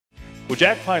Well,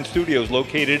 Jack Pine Studio is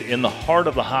located in the heart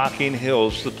of the Hocking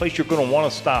Hills, the place you're going to want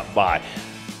to stop by.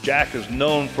 Jack is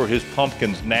known for his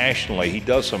pumpkins nationally. He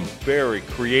does some very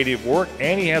creative work,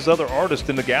 and he has other artists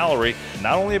in the gallery.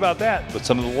 Not only about that, but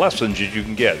some of the lessons that you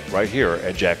can get right here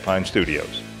at Jack Pine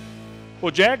Studios.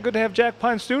 Well, Jack, good to have Jack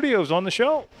Pine Studios on the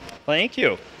show. Thank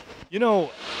you. You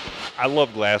know, I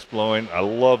love glass blowing. I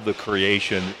love the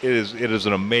creation. It is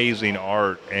an amazing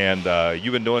art, and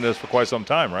you've been doing this for quite some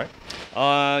time, right?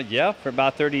 Yeah, for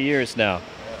about 30 years now.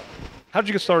 How did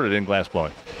you get started in glass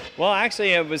blowing? Well,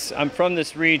 actually, I'm from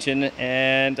this region,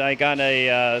 and I got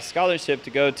a scholarship to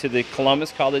go to the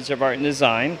Columbus College of Art and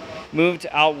Design. Moved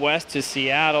out west to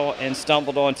Seattle and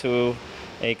stumbled onto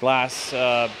a glass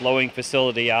blowing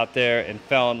facility out there and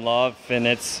fell in love, and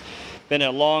it's been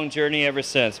a long journey ever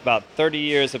since. About 30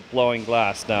 years of blowing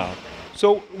glass now.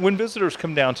 So when visitors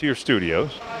come down to your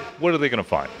studios, what are they going to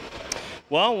find?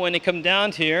 Well, when they come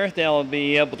down here, they'll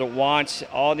be able to watch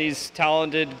all these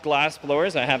talented glass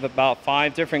blowers. I have about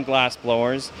 5 different glass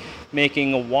blowers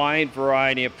making a wide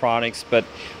variety of products, but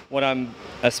what I'm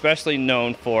especially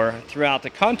known for throughout the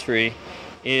country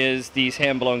is these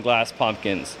hand-blown glass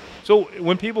pumpkins. So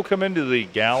when people come into the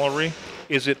gallery,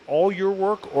 is it all your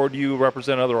work, or do you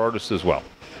represent other artists as well?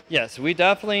 Yes, we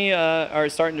definitely are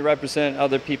starting to represent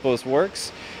other people's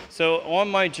works. So on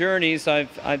my journeys,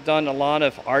 I've done a lot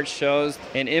of art shows,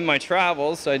 and in my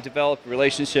travels, I developed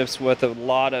relationships with a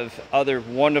lot of other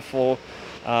wonderful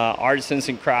artisans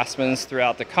and craftsmen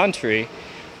throughout the country.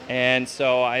 And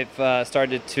so I've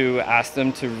started to ask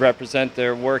them to represent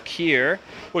their work here.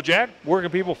 Well, Jack, where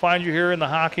can people find you here in the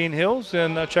Hocking Hills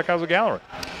and check out the gallery?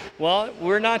 Well,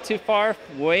 we're not too far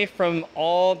away from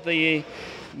all the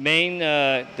main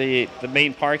the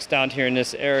main parks down here in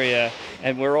this area,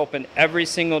 and we're open every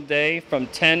single day from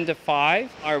 10 to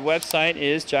 5. Our website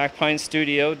is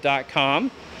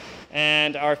jackpinestudio.com,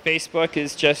 and our Facebook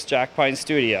is just Jack Pine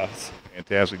Studios.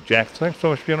 Fantastic. Jack, thanks so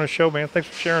much for being on the show, man. Thanks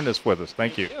for sharing this with us.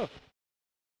 Thank you. Thank you.